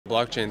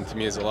blockchain to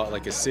me is a lot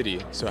like a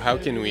city. So how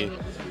can we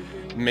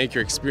make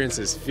your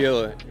experiences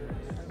feel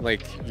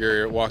like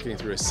you're walking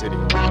through a city?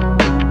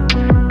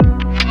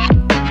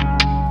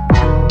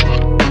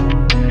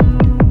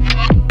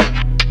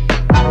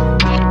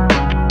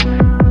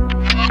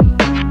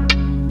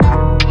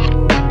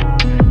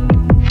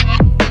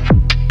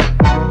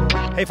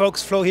 Hey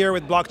folks, Flo here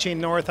with Blockchain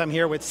North. I'm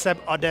here with Seb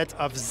Audet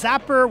of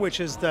Zapper, which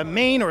is the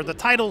main or the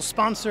title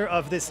sponsor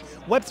of this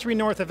Web3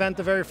 North event,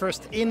 the very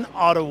first in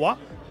Ottawa,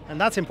 and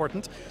that's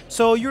important.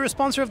 So you're a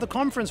sponsor of the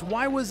conference.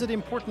 Why was it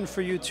important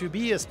for you to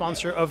be a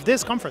sponsor of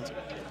this conference?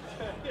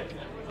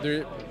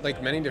 There are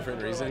like many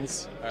different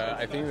reasons.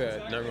 I think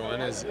that number one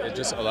is it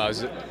just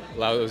allows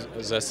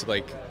us to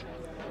like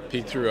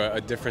peek through a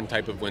different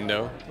type of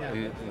window,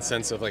 in the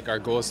sense of like our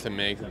goal is to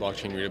make the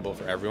blockchain readable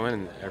for everyone,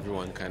 and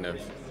everyone kind of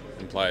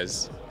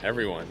implies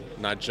everyone,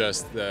 not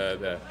just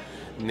the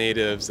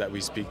natives that we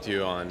speak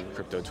to on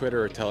crypto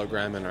Twitter or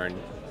Telegram and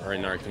are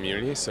in our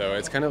community. So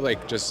it's kind of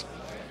like just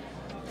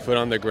foot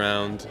on the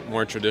ground,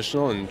 more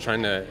traditional, and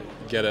trying to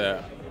get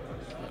a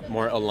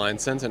more aligned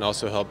sense and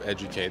also help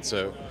educate.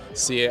 So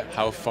see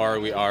how far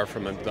we are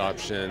from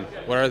adoption,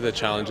 what are the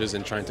challenges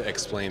in trying to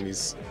explain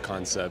these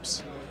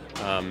concepts,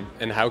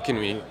 and how can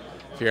we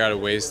figure out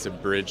ways to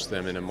bridge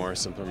them in a more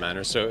simpler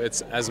manner. So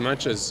it's as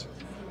much as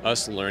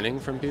us learning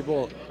from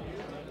people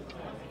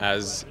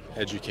as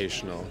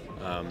educational.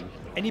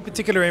 Any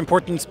particular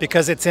importance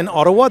because it's in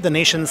Ottawa, the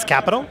nation's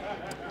capital?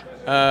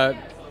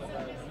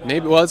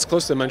 Maybe, well, it's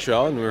close to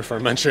Montreal and we're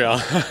from Montreal.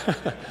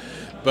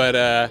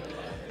 But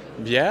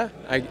yeah,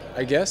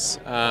 I guess.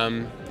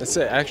 That's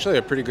actually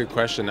a pretty good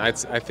question. I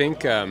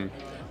think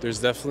there's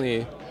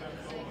definitely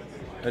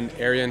an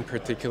area in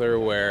particular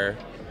where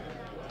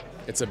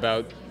it's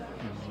about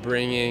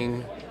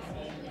bringing,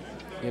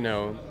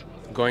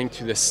 going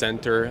to the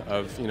center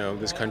of,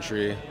 this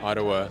country,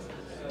 Ottawa,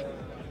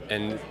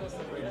 and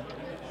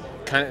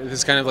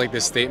this kind of like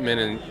this statement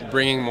and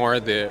bringing more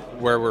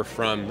where we're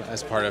from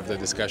as part of the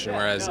discussion.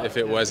 Whereas if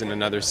it was in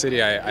another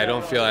city, I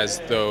don't feel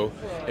as though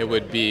it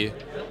would be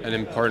an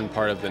important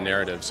part of the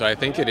narrative. So I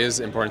think it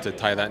is important to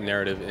tie that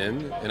narrative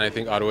in, and I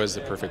think Ottawa is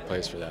the perfect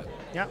place for that.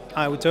 Yeah,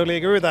 I would totally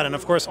agree with that. And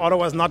of course,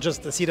 Ottawa is not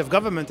just the seat of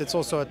government, it's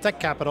also a tech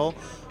capital,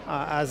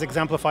 as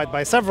exemplified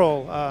by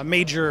several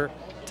major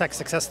tech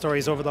success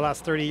stories over the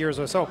last 30 years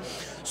or so.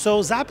 So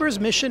Zapper's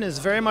mission is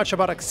very much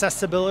about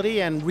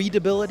accessibility and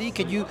readability.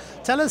 Could you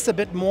tell us a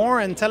bit more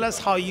and tell us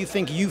how you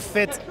think you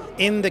fit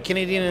in the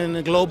Canadian and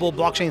the global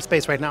blockchain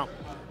space right now?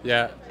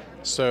 Yeah,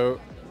 so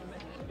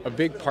a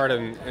big part of,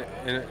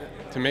 and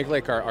to make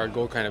like our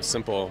goal kind of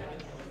simple,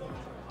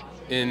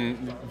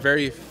 in the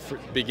very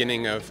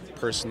beginning of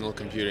personal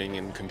computing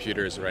and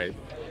computers, right?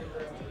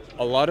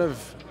 A lot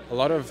of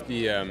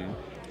the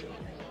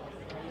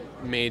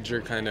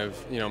major kind of,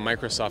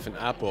 Microsoft and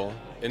Apple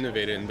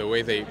innovated in the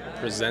way they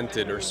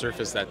presented or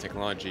surfaced that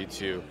technology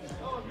to,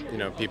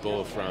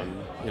 people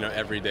from,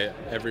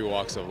 every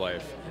walks of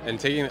life. And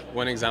taking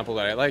one example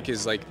that I like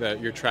is like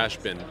your trash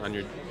bin on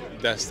your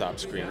desktop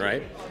screen,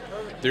 right?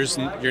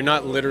 You're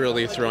not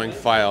literally throwing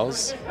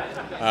files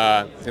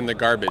in the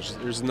garbage.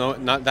 There's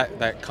not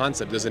that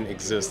concept doesn't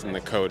exist in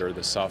the code or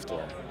the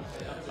software.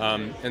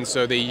 And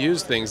so they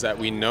use things that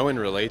we know and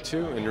relate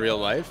to in real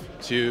life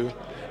to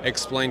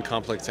explain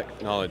complex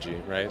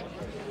technology, right?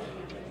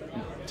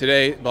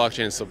 Today,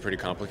 blockchain is still pretty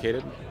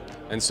complicated.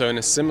 And so in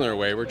a similar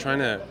way, we're trying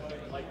to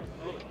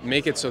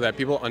make it so that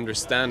people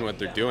understand what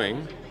they're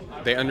doing.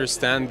 They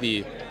understand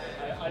the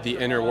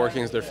inner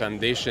workings, their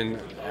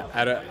foundation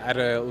at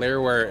a layer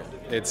where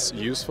it's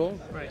useful.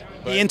 Right.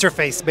 The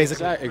interface,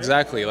 basically.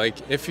 Exactly.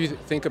 Like if you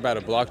think about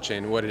a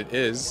blockchain, what it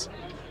is,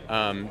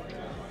 and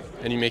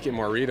you make it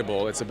more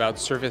readable, it's about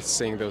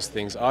surfacing those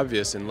things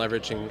obvious and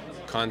leveraging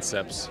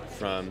concepts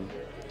from,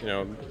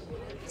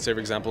 say for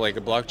example, like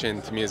a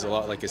blockchain to me is a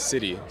lot like a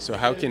city. So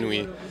how can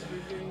we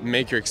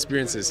make your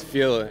experiences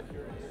feel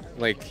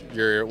like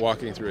you're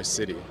walking through a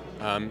city?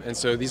 And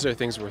so these are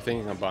things we're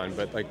thinking about,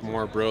 but like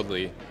more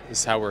broadly, this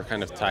is how we're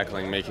kind of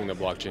tackling making the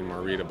blockchain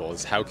more readable,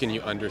 is how can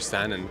you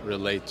understand and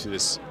relate to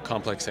this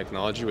complex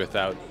technology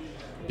without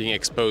being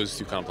exposed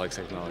to complex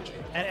technology.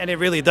 And it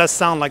really does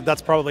sound like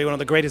that's probably one of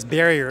the greatest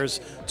barriers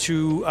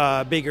to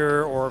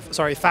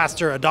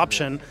faster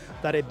adoption,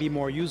 that it be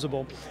more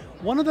usable.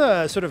 One of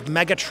the sort of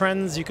mega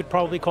trends, you could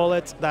probably call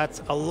it, that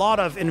a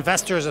lot of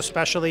investors,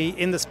 especially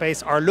in the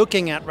space, are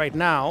looking at right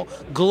now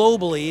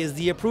globally is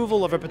the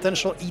approval of a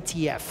potential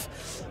ETF.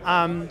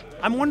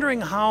 I'm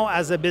wondering how,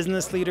 as a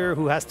business leader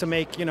who has to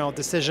make,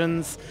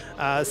 decisions,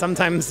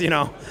 sometimes,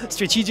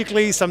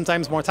 strategically,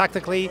 sometimes more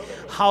tactically,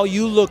 how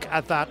you look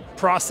at that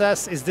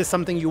process. Is this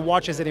something you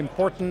watch? Is it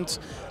important?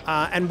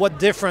 And what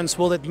difference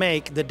will it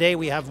make the day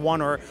we have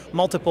one or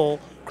multiple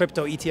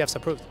crypto ETFs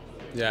approved?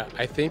 Yeah,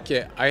 I think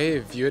I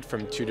view it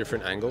from two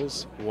different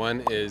angles.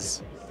 One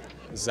is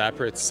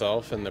Zapper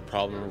itself and the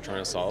problem we're trying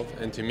to solve.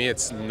 And to me,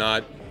 it's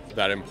not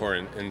that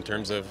important in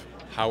terms of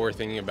how we're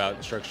thinking about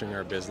structuring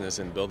our business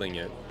and building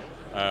it.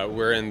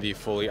 We're in the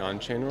fully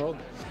on-chain world.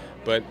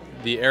 But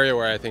the area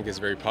where I think is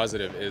very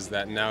positive is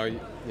that now,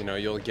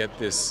 you'll get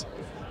this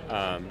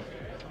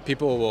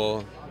people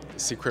will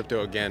see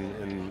crypto again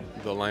in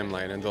the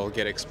limelight, and they'll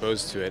get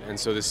exposed to it. And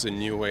so this is a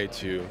new way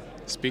to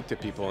speak to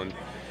people and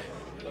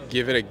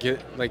give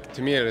it like,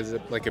 to me, it is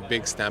like a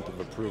big stamp of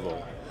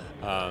approval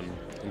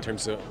in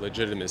terms of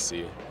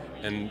legitimacy.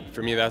 And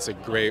for me, that's a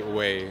great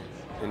way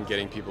in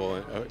getting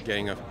people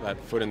getting that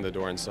foot in the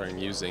door and starting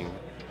using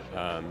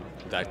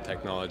that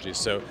technology.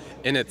 So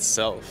in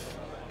itself,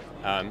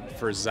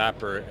 for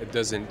Zapper, it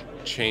doesn't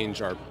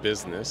change our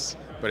business,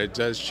 but it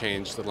does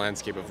change the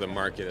landscape of the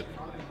market,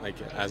 like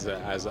as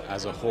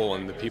a whole,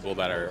 and the people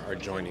that are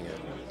joining it.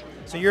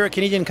 So you're a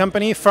Canadian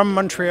company from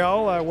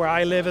Montreal, where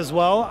I live as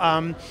well.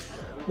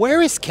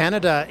 Where is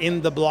Canada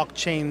in the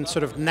blockchain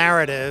sort of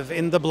narrative,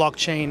 in the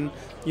blockchain,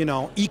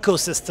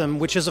 ecosystem,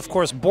 which is of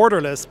course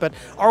borderless, but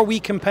are we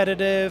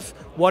competitive?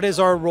 What is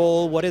our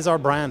role? What is our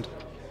brand?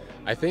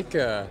 I think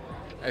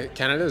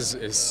Canada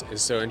is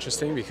so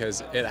interesting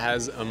because it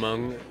has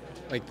among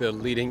like the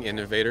leading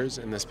innovators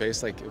in the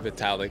space, like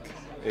Vitalik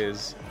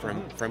is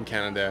from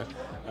Canada,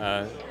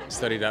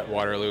 studied at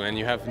Waterloo, and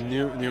you have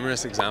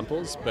numerous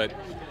examples, but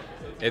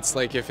it's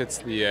like if it's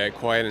the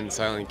quiet and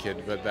silent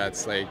kid, but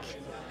that's like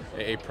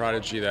a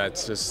prodigy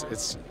that's just,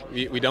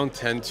 we don't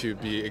tend to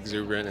be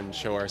exuberant and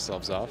show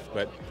ourselves off,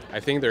 but I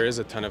think there is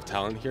a ton of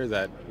talent here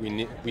that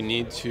we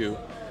need to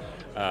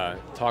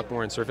talk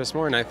more and surface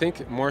more, and I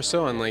think more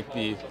so on like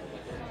the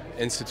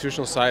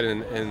institutional side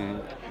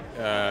and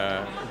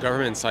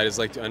government side is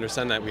like to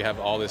understand that we have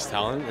all this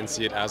talent and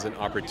see it as an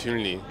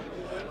opportunity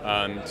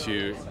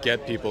to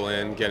get people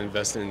in, get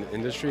invested in the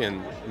industry,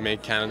 and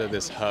make Canada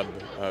this hub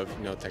of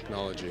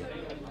technology.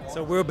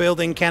 So we're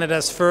building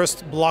Canada's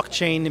first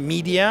blockchain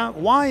media.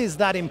 Why is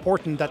that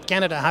important that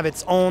Canada have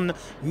its own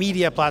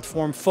media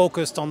platform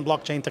focused on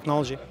blockchain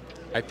technology?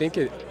 I think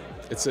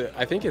it's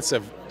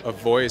a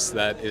voice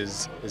that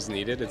is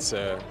needed. It's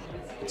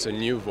a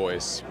new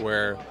voice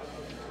where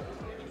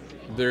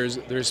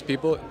there's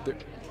people,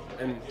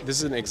 and this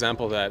is an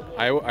example that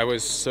I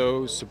was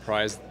so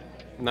surprised,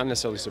 not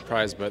necessarily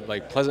surprised, but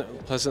like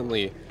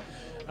pleasantly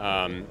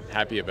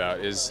happy about.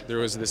 Is there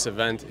was this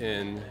event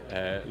in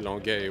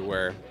Longueuil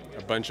where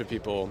a bunch of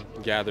people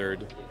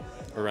gathered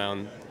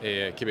around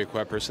a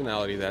Québécois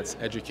personality that's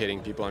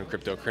educating people on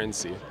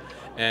cryptocurrency,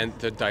 and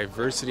the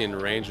diversity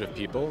and range of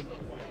people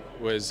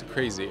was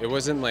crazy. It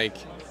wasn't like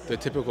the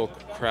typical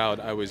crowd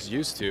I was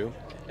used to,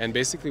 and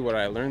basically what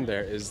I learned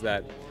there is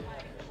that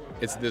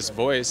it's this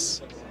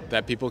voice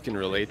that people can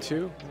relate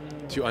to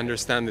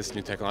understand this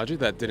new technology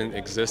that didn't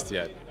exist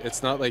yet.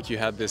 It's not like you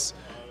had this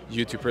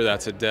YouTuber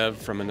that's a dev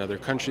from another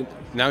country.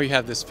 Now you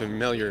have this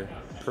familiar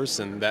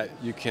person that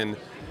you can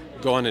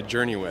go on a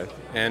journey with,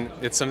 and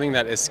it's something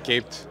that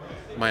escaped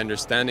my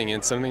understanding,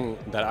 and something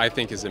that I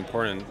think is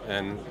important.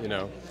 And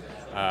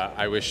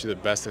I wish you the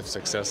best of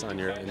success on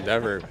your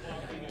endeavor,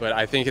 but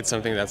I think it's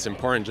something that's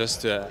important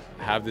just to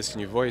have this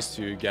new voice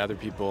to gather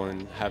people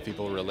and have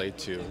people relate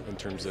to in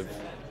terms of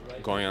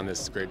going on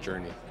this great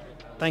journey.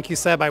 Thank you,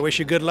 Seb. I wish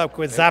you good luck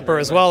with Zapper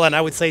as well, and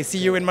I would say see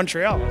you in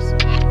Montreal.